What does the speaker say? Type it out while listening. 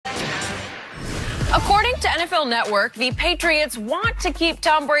To NFL Network, the Patriots want to keep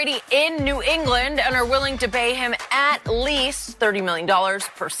Tom Brady in New England and are willing to pay him at least $30 million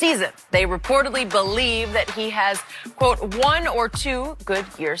per season. They reportedly believe that he has, quote, 1 or 2 good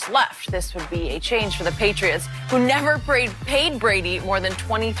years left. This would be a change for the Patriots, who never paid Brady more than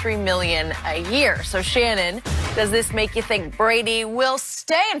 $23 million a year. So, Shannon, does this make you think Brady will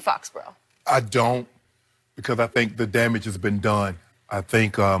stay in Foxborough? I don't, because I think the damage has been done. I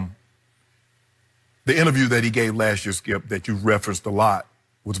think the interview that he gave last year, Skip, that you referenced a lot,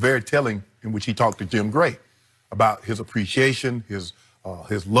 was very telling, in which he talked to Jim Gray about his appreciation, his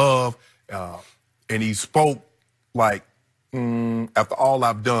love, and he spoke like, after all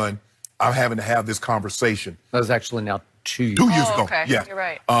I've done, I'm having to have this conversation. That was actually now 2 years. 2 years ago. Okay. Yeah, you're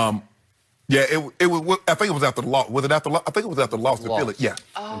right. Yeah, it was. I think it was after the loss. Was it after? I think it was after the loss to Philly. Yeah.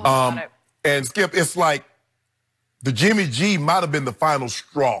 Oh, got it. And Skip, it's like the Jimmy G might have been the final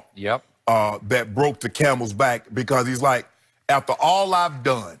straw. Yep. That broke the camel's back, because he's like, after all I've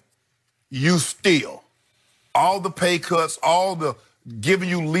done, you still, all the pay cuts, all the giving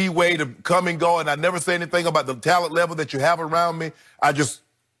you leeway to come and go, and I never say anything about the talent level that you have around me. I'm just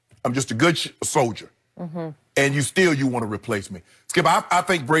a good soldier. Mm-hmm. And you want to replace me. Skip, I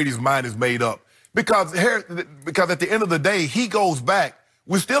think Brady's mind is made up, because at the end of the day, he goes back.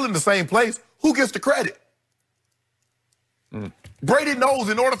 We're still in the same place. Who gets the credit? Brady knows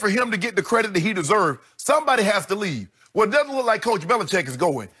in order for him to get the credit that he deserves, somebody has to leave. Well, it doesn't look like Coach Belichick is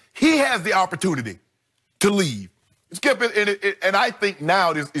going. He has the opportunity to leave. Skip, and I think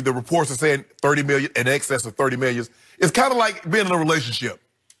now the reports are saying $30 million, in excess of $30 million. It's kind of like being in a relationship.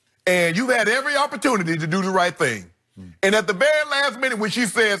 And you've had every opportunity to do the right thing. And at the very last minute, when she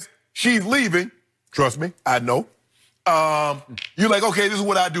says she's leaving, trust me, I know, you're like, okay, this is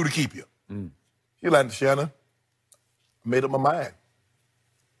what I do to keep you. You're like, Shannon, I made up my mind.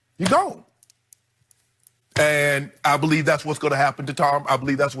 You're gone. And I believe that's what's going to happen to Tom. I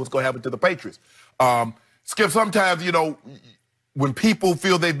believe that's what's going to happen to the Patriots. Skip, sometimes, when people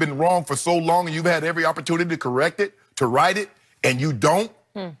feel they've been wrong for so long and you've had every opportunity to correct it, to right it, and you don't,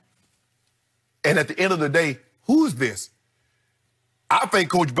 and at the end of the day, who's this? I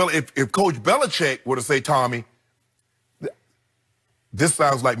think if Coach Belichick were to say, Tommy, this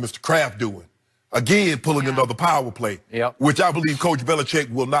sounds like Mr. Kraft doing, again, pulling another power play, which I believe Coach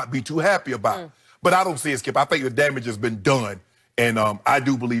Belichick will not be too happy about. But I don't see it, Skip. I think the damage has been done, and I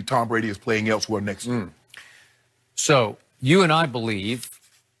do believe Tom Brady is playing elsewhere next year. So you and I believe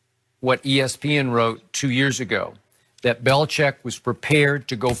what ESPN wrote 2 years ago, that Belichick was prepared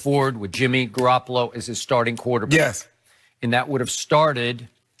to go forward with Jimmy Garoppolo as his starting quarterback. Yes. And that would have started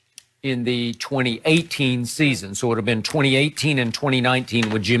in the 2018 season. So it would have been 2018 and 2019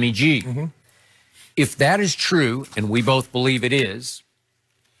 with Jimmy G. If that is true, and we both believe it is,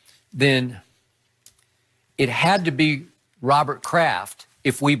 then it had to be Robert Kraft,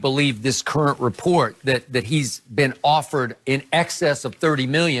 if we believe this current report, that he's been offered in excess of $30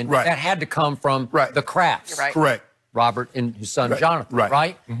 million. Right. That had to come from the Krafts. Right. Correct. Robert and his son Jonathan,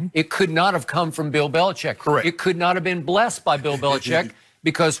 right? It could not have come from Bill Belichick. Correct. It could not have been blessed by Bill Belichick,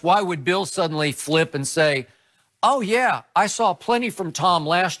 because why would Bill suddenly flip and say, oh, yeah, I saw plenty from Tom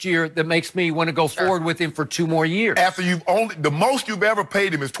last year that makes me want to go forward with him for 2 more years. After the most you've ever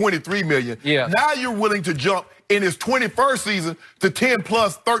paid him is $23 million. Yeah. Now you're willing to jump in his 21st season to 10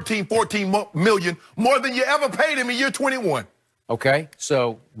 plus 13, 14 million, more than you ever paid him in year 21. Okay,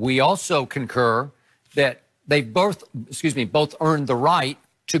 so we also concur that they both earned the right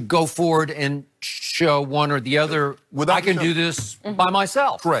to go forward and show one or the other, I can do this by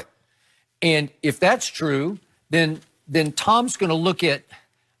myself. Correct. And if that's true, then Tom's going to look at,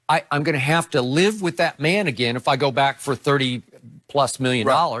 I'm going to have to live with that man again if I go back for $30+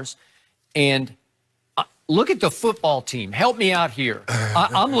 million. And look at the football team. Help me out here.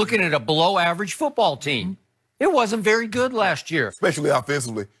 I'm looking at a below-average football team. It wasn't very good last year. Especially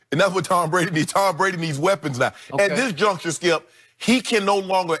offensively. And that's what Tom Brady needs. Tom Brady needs weapons now. Okay. At this juncture, Skip, he can no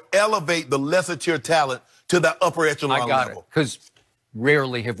longer elevate the lesser-tier talent to that upper echelon level. I got it. Because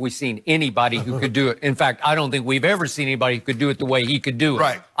rarely have we seen anybody who could do it. In fact, I don't think we've ever seen anybody who could do it the way he could do it.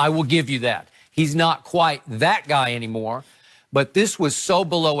 Right. I will give you that. He's not quite that guy anymore. But this was so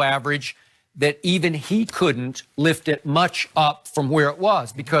below average that even he couldn't lift it much up from where it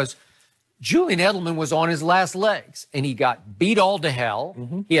was, because Julian Edelman was on his last legs, and he got beat all to hell.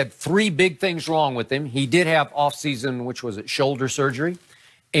 He had 3 big things wrong with him. He did have off-season, which was shoulder surgery.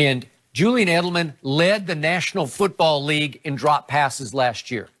 And Julian Edelman led the National Football League in drop passes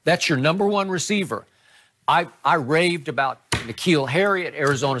last year. That's your #1 receiver. I raved about N'Keal Harry at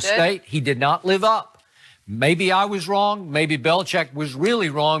Arizona State. He did not live up. Maybe I was wrong. Maybe Belichick was really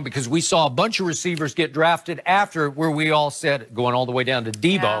wrong because we saw a bunch of receivers get drafted after where we all said, going all the way down to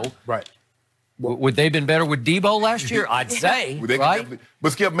Debo. Yeah. Right. Would they have been better with Debo last year? I'd say, right?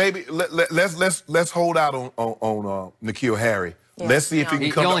 But Skip, maybe let's hold out on N'Keal Harry. Yeah. Let's see if he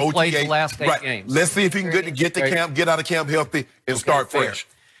can come to OTA. He only played the last 8 games. Let's see if he can get to camp, get out of camp healthy, and start fresh.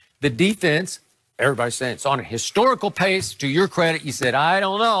 The defense, everybody's saying it's on a historical pace. To your credit, you said, I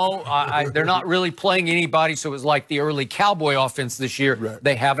don't know. They're not really playing anybody, so it was like the early Cowboy offense this year. Right.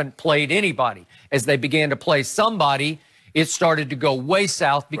 They haven't played anybody. As they began to play somebody, it started to go way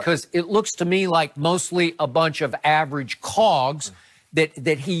south because it looks to me like mostly a bunch of average cogs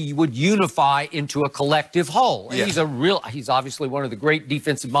that he would unify into a collective whole. And he's obviously one of the great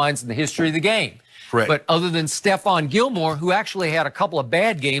defensive minds in the history of the game. Correct. But other than Stephon Gilmore, who actually had a couple of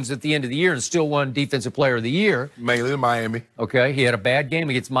bad games at the end of the year and still won Defensive Player of the Year. Mainly in Miami. Okay, he had a bad game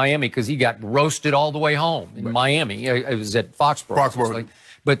against Miami because he got roasted all the way home in Miami. It was at Foxborough.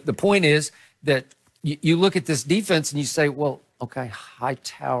 But the point is that you look at this defense and you say, well, okay,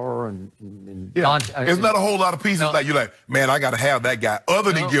 Hightower and Dante. There's not a whole lot of pieces that you're like, man, I got to have that guy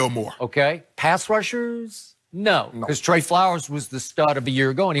other than Gilmore. Okay. Pass rushers? No, because Trey Flowers was the stud of a year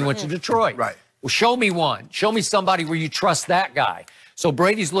ago and he went to Detroit. Right. Well, show me one. Show me somebody where you trust that guy. So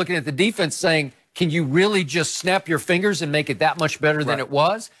Brady's looking at the defense saying, can you really just snap your fingers and make it that much better than it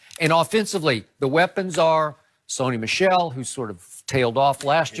was? And offensively, the weapons are Sony Michel, who sort of tailed off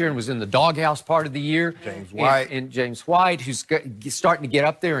last year and was in the doghouse part of the year. James White. And James White, who's starting to get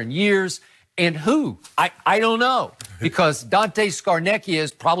up there in years. And who? I don't know. Because Dante Scarnecchia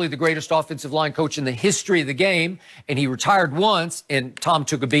is probably the greatest offensive line coach in the history of the game. And he retired once, and Tom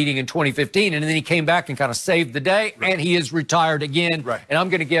took a beating in 2015. And then he came back and kind of saved the day. And he is retired again. And I'm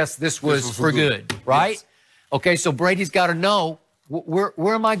going to guess this was for good, right? Yes. Okay, so Brady's got to know,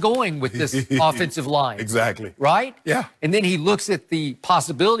 where am I going with this offensive line? Exactly. Right? Yeah. And then he looks at the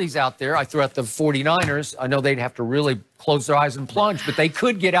possibilities out there. I threw out the 49ers. I know they'd have to really close their eyes and plunge, but they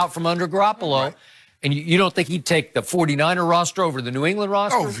could get out from under Garoppolo. Right. And you don't think he'd take the 49er roster over the New England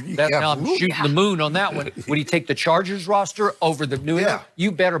roster? Oh, Now I'm shooting the moon on that one. Would he take the Chargers roster over the New England?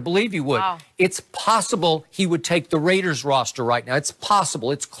 You better believe he would. Wow. It's possible he would take the Raiders roster right now. It's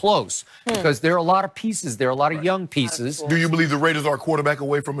possible. It's close because there are a lot of pieces there, a lot of young pieces. Do you believe the Raiders are a quarterback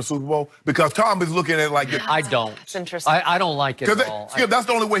away from a Super Bowl? Because Tom is looking at it like I don't. It's interesting. I don't like it at all. That's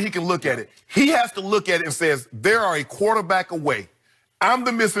the only way he can look at it. He has to look at it and says, there are a quarterback away. I'm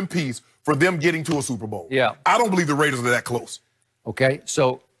the missing piece for them getting to a Super Bowl. Yeah. I don't believe the Raiders are that close. Okay,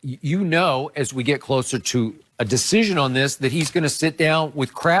 so you know as we get closer to a decision on this that he's going to sit down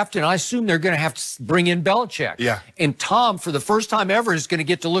with Kraft, and I assume they're going to have to bring in Belichick. Yeah. And Tom, for the first time ever, is going to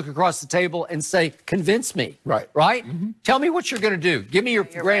get to look across the table and say, convince me. Right. Right? Tell me what you're going to do. Give me your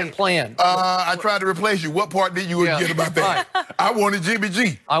grand plan. I tried to replace you. What part did you get about that? I wanted Jimmy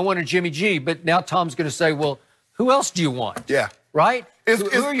G. I wanted Jimmy G, but now Tom's going to say, well, who else do you want? Yeah. Right?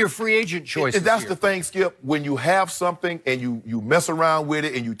 Who are your free agent choices? That's the thing, Skip. When you have something and you mess around with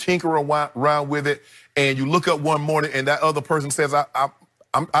it and you tinker around with it and you look up one morning and that other person says,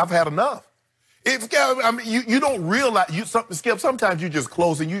 I've had enough. I mean, you don't realize, Skip, sometimes you just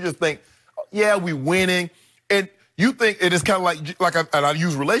close and you just think, yeah, we winning. And you think it is kind of like I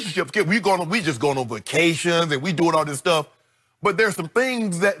use relationships, Skip, we just going on vacations and we doing all this stuff. But there's some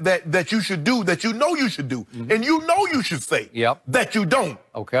things that you should do that you know you should do. And you know you should say that you don't.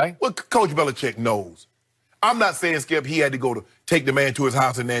 Okay. Well, Coach Belichick knows. I'm not saying, Skip, he had to go to take the man to his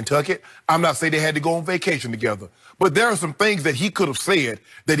house in Nantucket. I'm not saying they had to go on vacation together. But there are some things that he could have said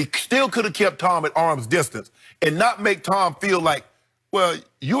that he still could have kept Tom at arm's distance and not make Tom feel like, well,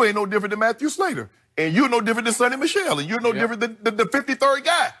 you ain't no different than Matthew Slater. And you're no different than Sonny Michel. And you're no different than the 53rd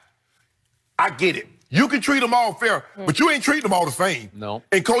guy. I get it. You can treat them all fair, but you ain't treating them all the same. No.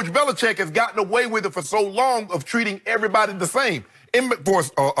 And Coach Belichick has gotten away with it for so long of treating everybody the same. And for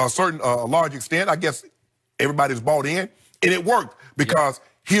a certain large extent, I guess everybody's bought in, and it worked because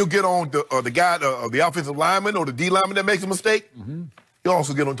he'll get on the guy, the offensive lineman or the D lineman that makes a mistake. He'll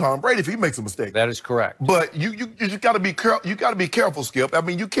also get on Tom Brady if he makes a mistake. That is correct. But you just got to be careful. You got to be careful, Skip. I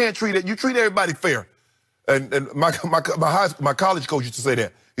mean, you can't treat it. You treat everybody fair. And my college coach used to say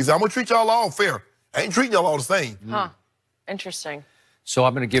that. He said, "I'm gonna treat y'all all fair. I ain't treating y'all all the same." Interesting. So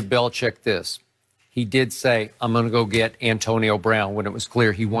I'm going to give Belichick this. He did say, I'm going to go get Antonio Brown when it was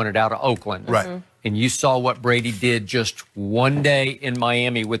clear he wanted out of Oakland. Right. And you saw what Brady did just one day in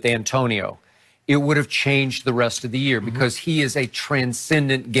Miami with Antonio. It would have changed the rest of the year because he is a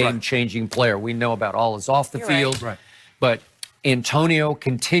transcendent game-changing player. We know about all his off the field. Right. But Antonio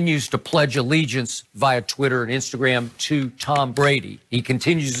continues to pledge allegiance via Twitter and Instagram to Tom Brady. He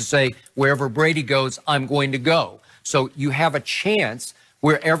continues to say, wherever Brady goes, I'm going to go. So you have a chance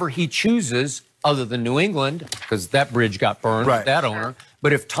wherever he chooses, other than New England, because that bridge got burned with that owner.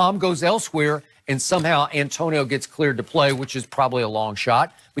 But if Tom goes elsewhere and somehow Antonio gets cleared to play, which is probably a long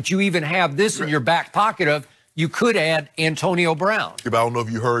shot, but you even have this in your back pocket of, you could add Antonio Brown. I don't know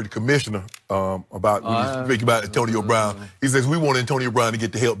if you heard the commissioner about when you speak about Antonio Brown. He says we want Antonio Brown to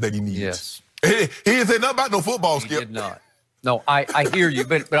get the help that he needs. Yes. He didn't say nothing about no football, Skip. He did not. No, I hear you,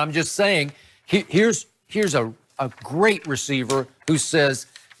 but I'm just saying, here's a great receiver who says,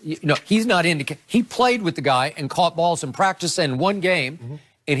 you know, he's not he played with the guy and caught balls in practice and one game,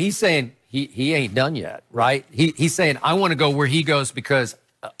 and he's saying he ain't done yet, right? He's saying, I want to go where he goes because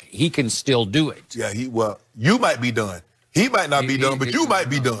he can still do it. Yeah, well, you might be done. He might not be done, but you might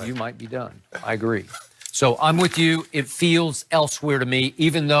be done. You might be done. I agree. So I'm with you. It feels elsewhere to me,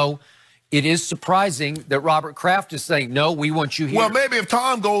 even though it is surprising that Robert Kraft is saying, no, we want you here. Well, maybe if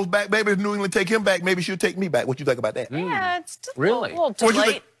Tom goes back, maybe if New England take him back, maybe she'll take me back. What you think about that? Yeah, it's just really? a little too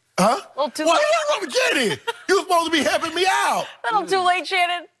late. Huh? A little too late. late. What Jenny? You were supposed to be helping me out. A little too late,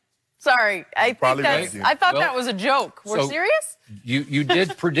 Shannon. Sorry. I thought that was a joke. We're serious? You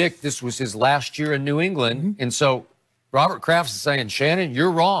did predict this was his last year in New England, and so Robert Kraft is saying, Shannon, you're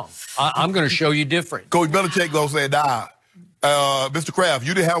wrong. I'm going to show you different. Coach Belichick goes say, nah, Mr. Kraft,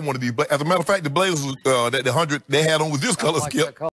 you didn't have one of these. As a matter of fact, the Blazers, that the 100 they had on was this color, Skip.